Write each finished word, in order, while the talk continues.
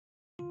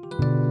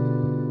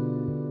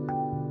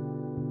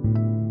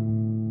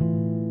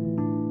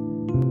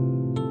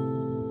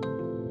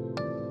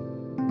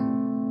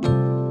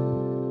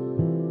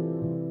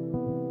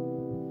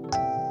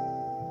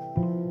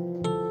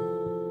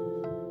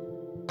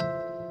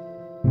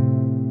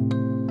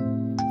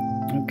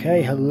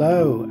Okay,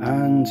 hello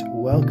and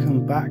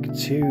welcome back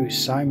to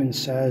Simon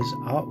Says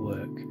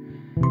Artwork.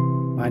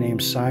 My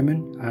name's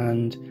Simon,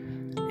 and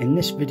in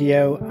this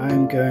video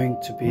I'm going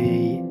to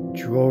be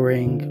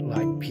drawing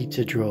like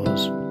Peter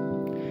draws.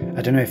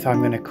 I don't know if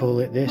I'm going to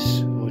call it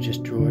this or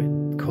just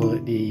call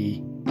it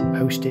the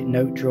post-it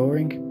note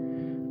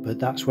drawing, but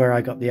that's where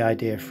I got the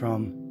idea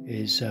from.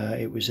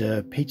 It was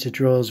a Peter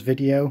Draws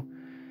video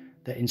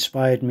that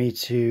inspired me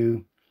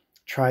to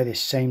try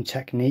this same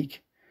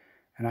technique.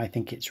 And I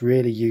think it's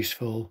really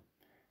useful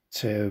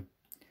to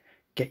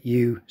get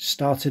you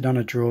started on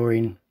a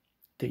drawing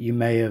that you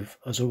may have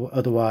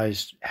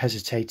otherwise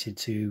hesitated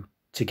to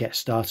get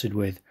started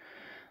with.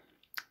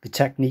 The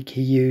technique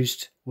he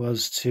used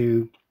was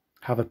to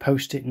have a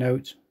post-it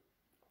note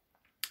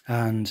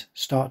and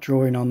start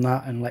drawing on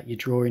that and let your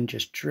drawing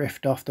just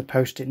drift off the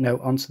post-it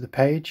note onto the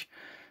page.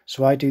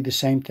 So I do the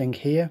same thing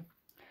here.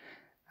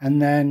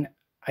 And then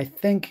I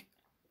think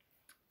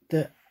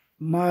that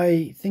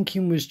my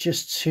thinking was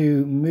just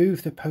to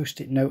move the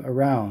post-it note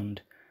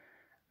around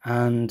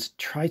and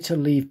try to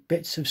leave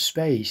bits of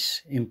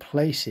space in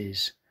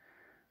places,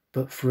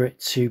 but for it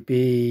to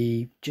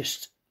be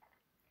just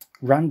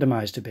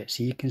randomized a bit.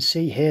 So you can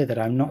see here that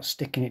I'm not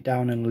sticking it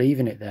down and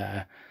leaving it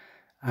there.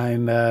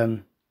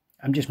 I'm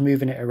just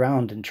moving it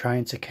around and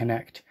trying to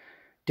connect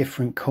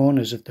different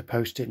corners of the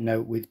post-it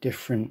note with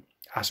different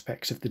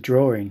aspects of the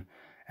drawing,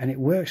 and it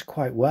works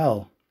quite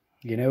well.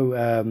 You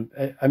know,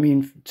 I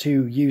mean,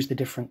 to use the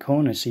different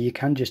corners, so you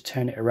can just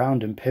turn it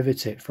around and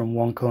pivot it from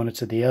one corner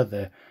to the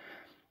other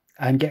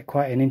and get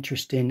quite an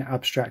interesting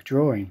abstract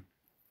drawing.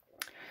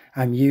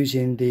 I'm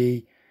using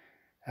the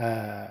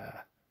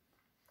what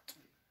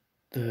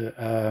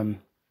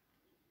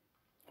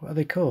are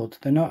they called?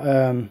 They're not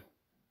oh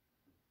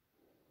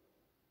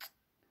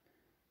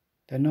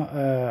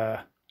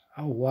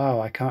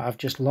wow, I've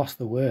just lost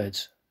the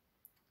words.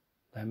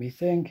 Let me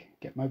think,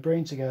 get my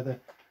brain together.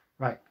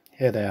 Right.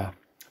 Here they are,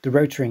 the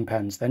rotoring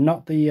pens. They're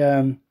not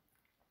the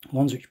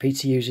ones which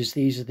Peter uses.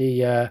 These are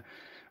the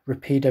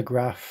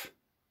PeterDraws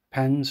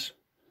pens,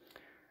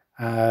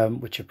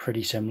 which are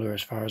pretty similar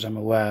as far as I'm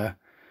aware.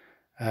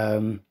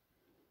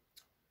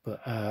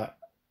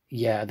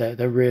 Yeah,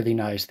 they're really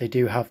nice. They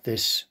do have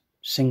this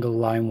single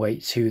line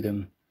weight to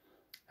them,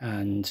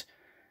 and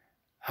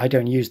I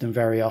don't use them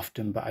very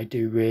often, but I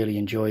do really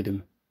enjoy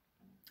them.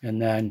 And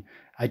then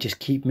I just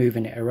keep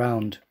moving it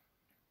around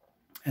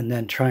and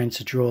then trying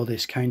to draw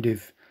this kind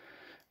of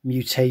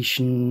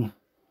mutation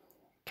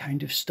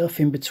kind of stuff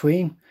in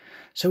between.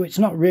 So it's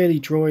not really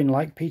drawing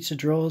like Peter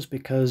Draws,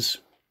 because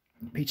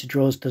Peter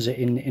Draws does it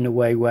in a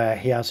way where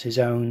he has his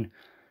own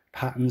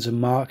patterns and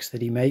marks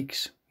that he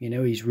makes. You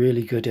know, he's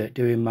really good at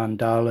doing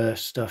mandala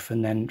stuff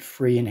and then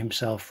freeing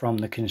himself from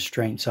the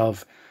constraints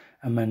of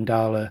a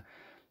mandala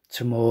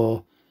to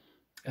more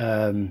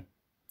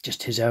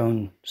just his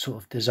own sort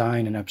of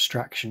design and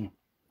abstraction.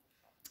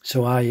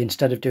 So I,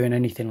 instead of doing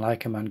anything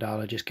like a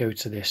mandala, just go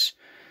to this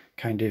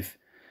kind of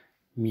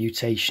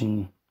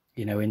mutation,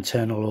 you know,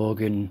 internal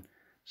organ,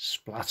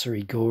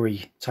 splattery,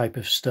 gory type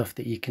of stuff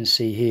that you can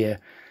see here.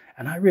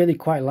 And I really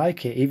quite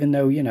like it, even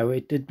though, you know,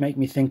 it did make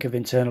me think of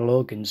internal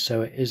organs.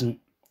 So it isn't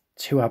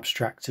too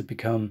abstract to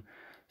become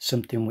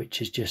something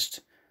which is just,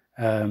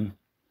 you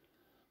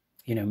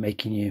know,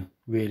 making you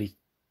really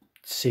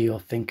see or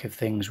think of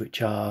things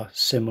which are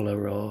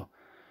similar or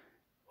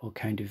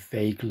kind of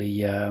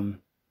vaguely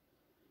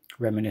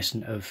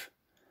reminiscent of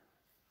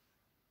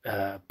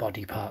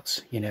body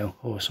parts, you know,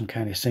 or some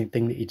kind of same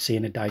thing that you'd see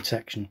in a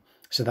dissection.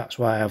 So that's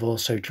why I've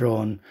also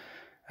drawn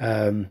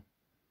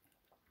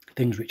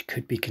things which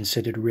could be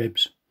considered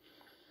ribs,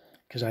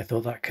 because I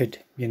thought that could,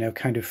 you know,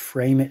 kind of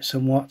frame it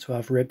somewhat to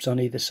have ribs on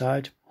either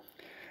side.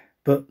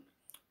 But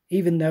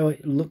even though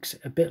it looks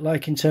a bit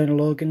like internal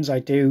organs, I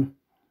do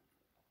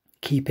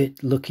keep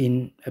it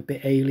looking a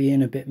bit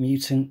alien, a bit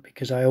mutant,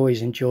 because I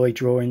always enjoy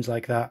drawings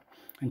like that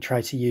and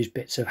try to use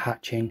bits of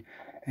hatching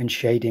and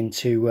shading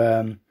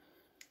to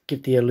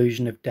give the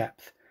illusion of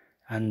depth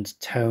and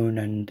tone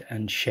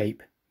and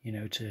shape, you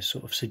know, to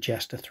sort of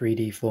suggest a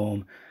 3D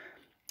form.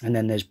 And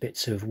then there's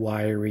bits of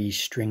wiry,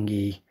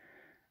 stringy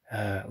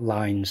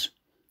lines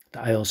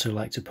that I also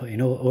like to put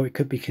in, or it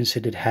could be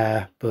considered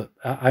hair, but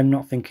I'm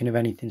not thinking of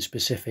anything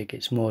specific.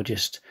 It's more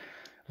just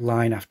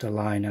line after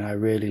line, and I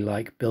really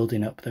like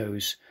building up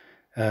those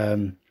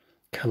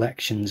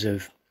collections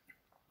of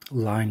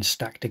lines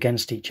stacked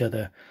against each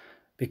other,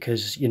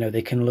 because, you know,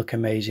 they can look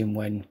amazing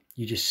when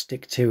you just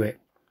stick to it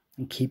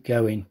and keep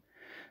going.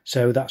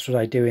 So that's what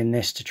I do in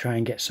this, to try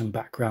and get some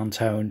background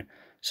tone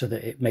so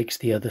that it makes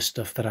the other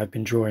stuff that I've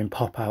been drawing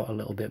pop out a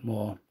little bit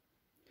more.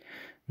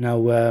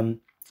 Now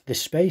the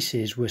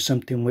spaces were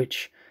something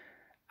which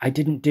I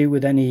didn't do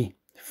with any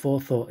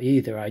forethought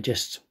either. I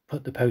just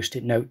put the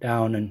post-it note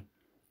down and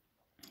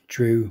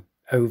drew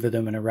over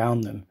them and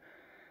around them,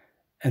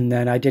 and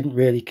then I didn't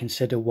really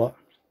consider what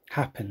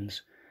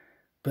happens.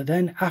 But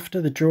then after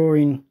the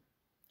drawing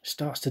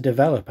starts to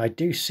develop, I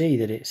do see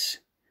that it's,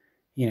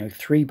 you know,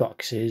 3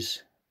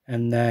 boxes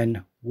and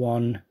then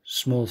one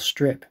small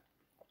strip,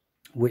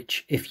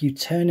 which if you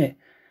turn it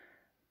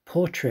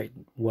portrait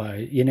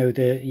way, you know,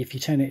 if you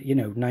turn it, you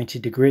know, 90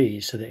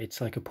 degrees so that it's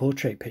like a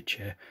portrait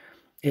picture,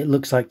 it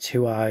looks like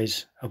two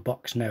eyes, a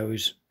box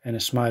nose, and a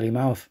smiley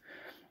mouth.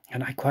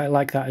 And I quite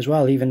like that as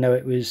well, even though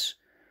it was,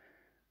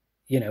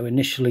 you know,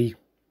 initially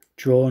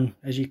drawn,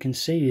 as you can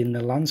see, in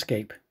the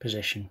landscape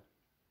position.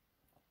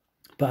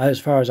 But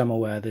as far as I'm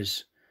aware,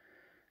 there's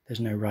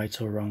no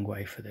right or wrong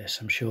way for this.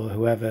 I'm sure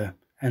whoever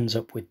ends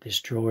up with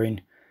this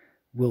drawing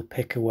will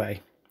pick a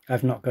way.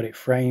 I've not got it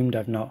framed.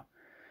 I've not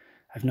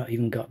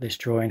even got this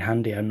drawing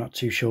handy. I'm not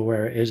too sure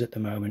where it is at the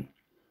moment.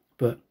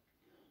 But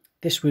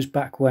this was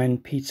back when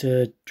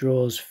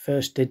PeterDraws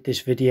first did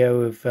this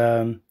video of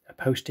a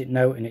post-it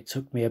note, and it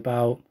took me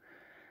about,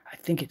 I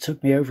think it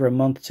took me over a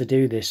month to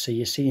do this. So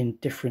you're seeing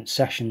different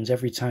sessions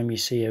every time you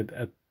see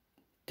a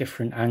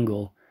different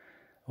angle,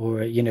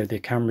 or, you know, the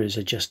camera is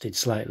adjusted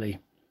slightly.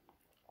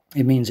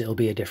 It means it'll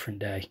be a different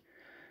day.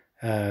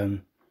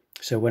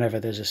 So whenever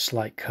there's a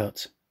slight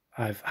cut,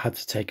 I've had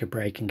to take a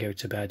break and go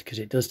to bed, because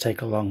it does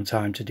take a long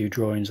time to do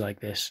drawings like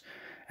this,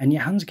 and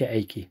your hands get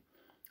achy,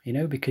 you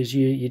know, because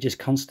you're just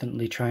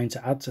constantly trying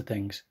to add to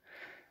things.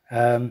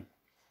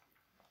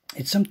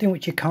 It's something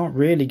which you can't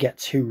really get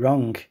too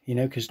wrong, you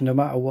know, because no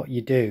matter what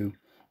you do,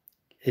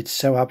 it's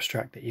so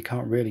abstract that you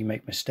can't really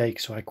make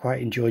mistakes. So I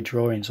quite enjoy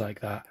drawings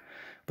like that.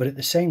 But at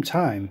the same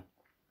time,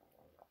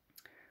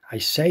 I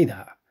say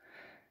that,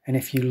 and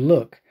if you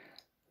look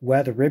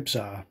where the ribs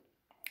are,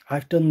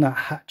 I've done that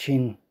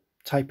hatching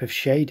type of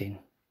shading,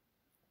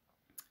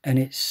 and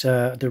it's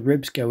the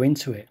ribs go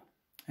into it,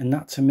 and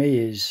that to me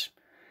is,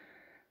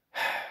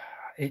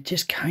 it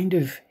just kind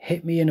of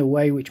hit me in a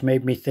way which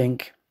made me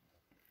think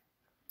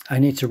I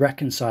need to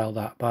reconcile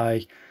that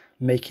by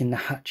making the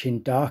hatching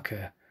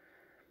darker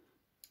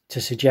to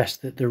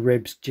suggest that the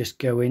ribs just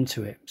go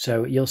into it.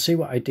 So you'll see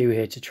what I do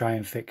here to try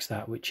and fix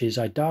that, which is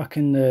I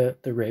darken the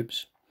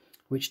ribs,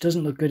 which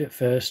doesn't look good at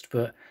first,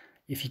 but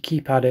if you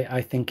keep at it,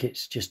 I think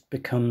it's just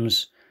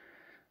becomes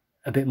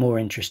a bit more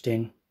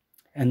interesting.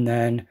 And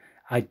then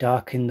I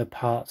darken the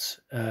parts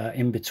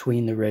in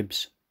between the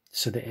ribs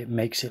so that it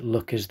makes it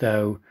look as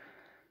though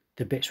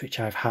the bits which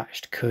I've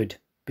hatched could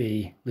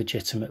be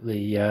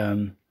legitimately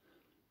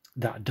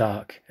that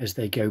dark as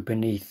they go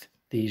beneath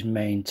these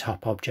main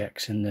top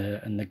objects and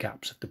the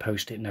gaps of the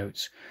post-it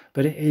notes.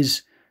 But it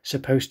is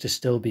supposed to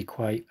still be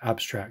quite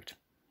abstract.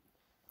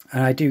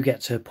 And I do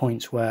get to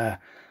points where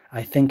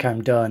I think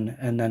I'm done,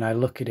 and then I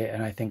look at it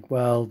and I think,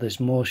 well, there's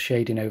more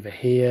shading over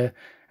here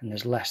and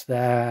there's less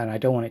there, and I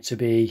don't want it to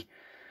be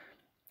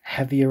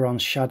heavier on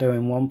shadow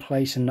in one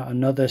place and not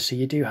another. So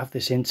you do have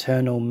this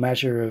internal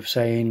measure of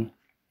saying,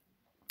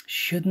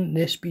 shouldn't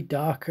this be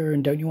darker,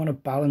 and don't you want to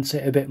balance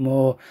it a bit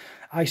more?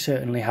 I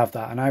certainly have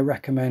that, and I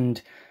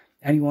recommend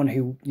anyone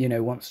who, you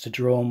know, wants to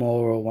draw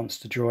more or wants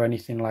to draw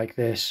anything like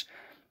this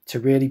to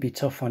really be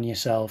tough on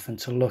yourself and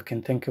to look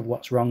and think of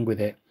what's wrong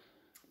with it,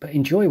 but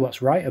enjoy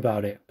what's right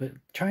about it, but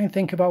try and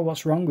think about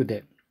what's wrong with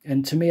it.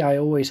 And to me, I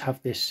always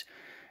have this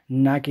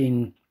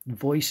nagging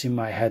voice in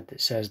my head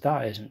that says,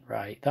 that isn't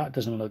right, that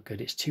doesn't look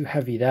good, it's too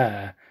heavy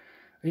there.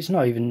 It's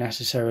not even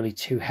necessarily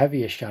too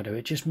heavy a shadow,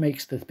 it just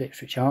makes the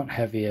bits which aren't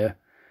heavier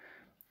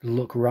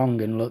look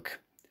wrong and look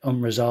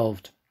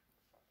unresolved.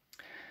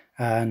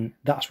 And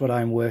that's what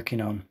I'm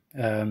working on.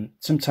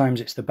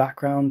 Sometimes it's the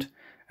background,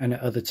 and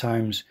at other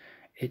times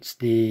it's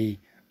the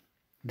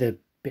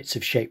bits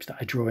of shapes that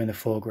I draw in the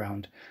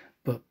foreground.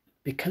 But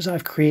because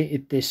I've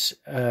created this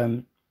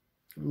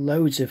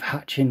loads of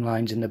hatching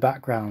lines in the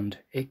background,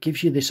 it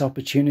gives you this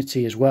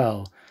opportunity as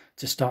well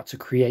to start to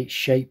create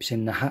shapes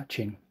in the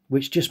hatching,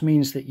 which just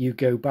means that you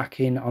go back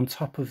in on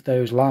top of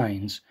those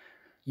lines,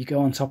 you go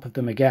on top of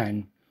them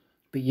again,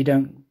 but you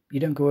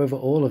don't go over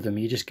all of them,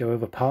 you just go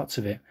over parts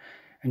of it,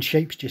 and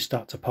shapes just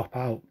start to pop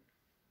out.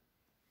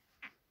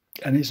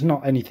 And it's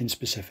not anything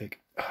specific.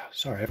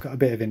 Sorry, I've got a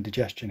bit of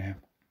indigestion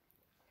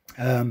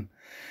here.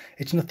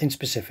 It's nothing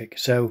specific,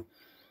 so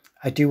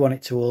I do want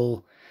it to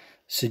all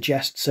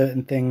suggest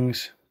certain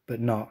things,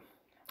 but not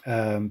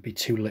be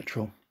too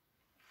literal.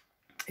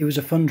 It was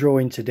a fun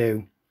drawing to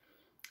do,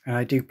 and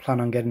I do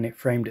plan on getting it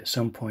framed at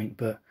some point,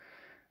 but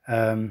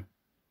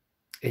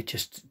it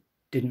just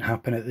didn't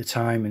happen at the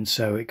time, and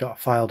so it got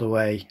filed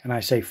away. And I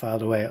say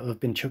filed away, it'll have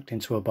been chucked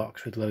into a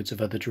box with loads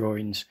of other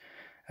drawings,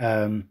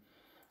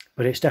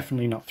 but it's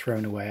definitely not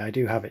thrown away. I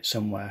do have it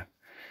somewhere.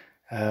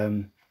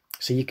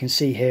 So you can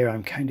see here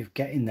I'm kind of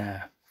getting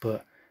there,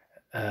 but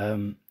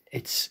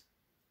it's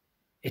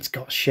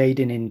got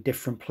shading in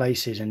different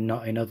places and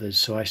not in others,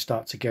 so I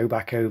start to go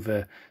back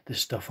over the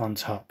stuff on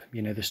top,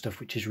 you know, the stuff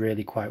which is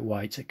really quite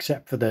white,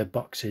 except for the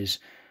boxes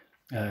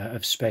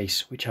of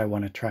space which I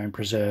want to try and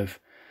preserve.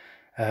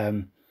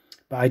 But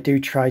I do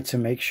try to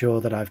make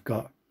sure that I've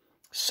got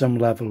some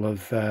level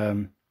of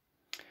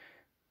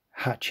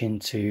hatching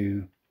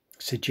to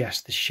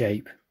suggest the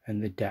shape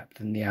and the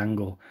depth and the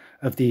angle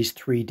of these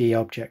 3D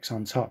objects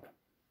on top,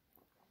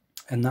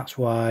 and that's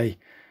why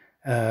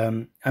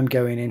I'm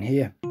going in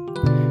here.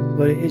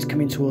 But it is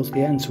coming towards the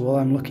end, so all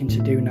I'm looking to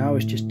do now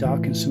is just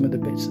darken some of the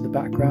bits of the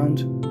background,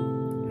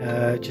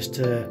 just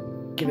to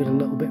give it a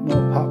little bit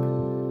more pop.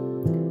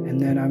 And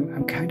then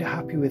I'm kind of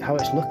happy with how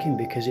it's looking,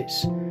 because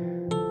it's,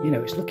 you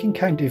know, it's looking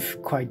kind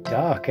of quite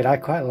dark, and I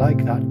quite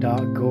like that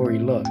dark, gory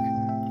look.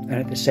 And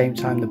at the same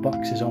time, the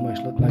boxes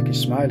almost look like a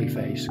smiley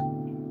face.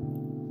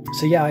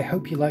 So yeah, I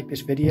hope you liked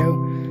this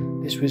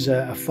video. This was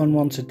a fun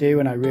one to do,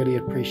 and I really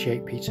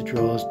appreciate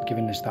PeterDraws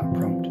giving us that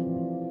prompt.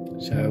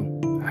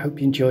 So I hope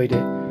you enjoyed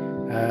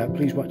it.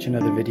 Please watch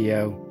another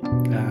video,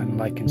 and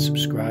like and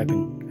subscribe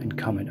and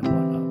comment and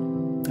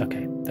whatnot.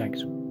 Okay,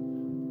 thanks.